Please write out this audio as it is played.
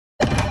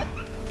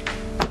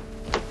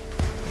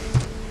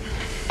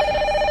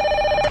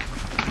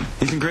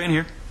Ethan Grant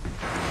here.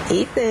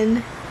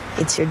 Ethan,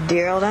 it's your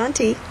dear old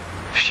auntie.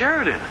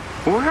 Sheridan,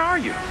 where are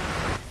you?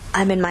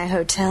 I'm in my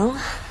hotel,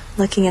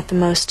 looking at the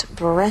most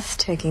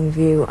breathtaking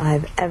view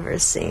I've ever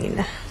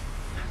seen.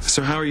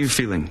 So how are you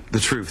feeling? The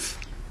truth?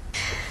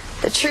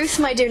 The truth,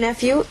 my dear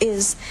nephew,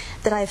 is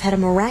that I've had a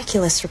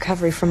miraculous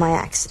recovery from my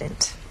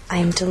accident. I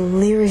am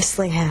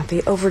deliriously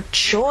happy,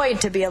 overjoyed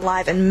to be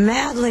alive, and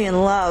madly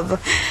in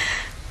love.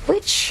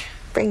 Which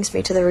brings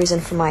me to the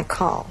reason for my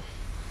call.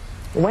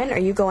 When are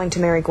you going to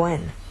marry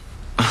Gwen?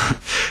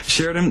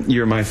 Sheridan,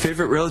 you're my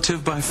favorite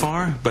relative by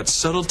far, but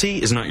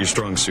subtlety is not your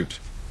strong suit.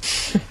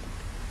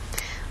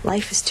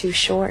 Life is too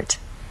short,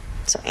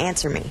 so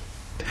answer me.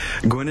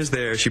 Gwen is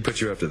there. She put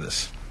you up to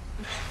this.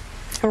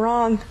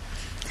 Wrong.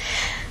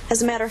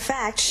 As a matter of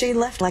fact, she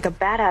left like a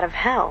bat out of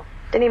hell.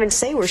 Didn't even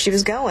say where she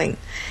was going.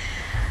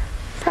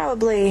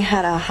 Probably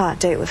had a hot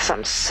date with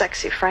some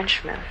sexy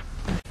Frenchman.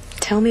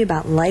 Tell me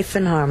about life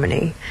and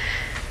harmony.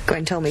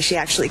 Gwen told me she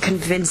actually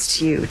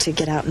convinced you to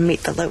get out and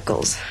meet the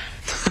locals.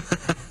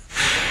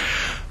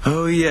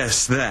 Oh,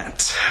 yes,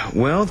 that.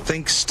 Well,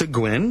 thanks to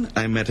Gwen,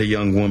 I met a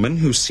young woman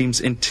who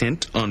seems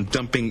intent on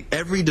dumping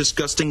every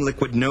disgusting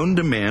liquid known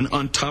to man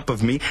on top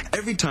of me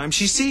every time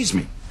she sees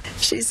me.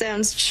 She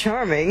sounds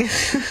charming.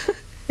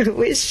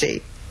 Who is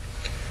she?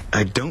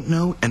 I don't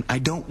know, and I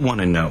don't want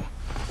to know.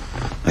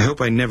 I hope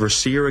I never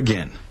see her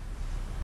again.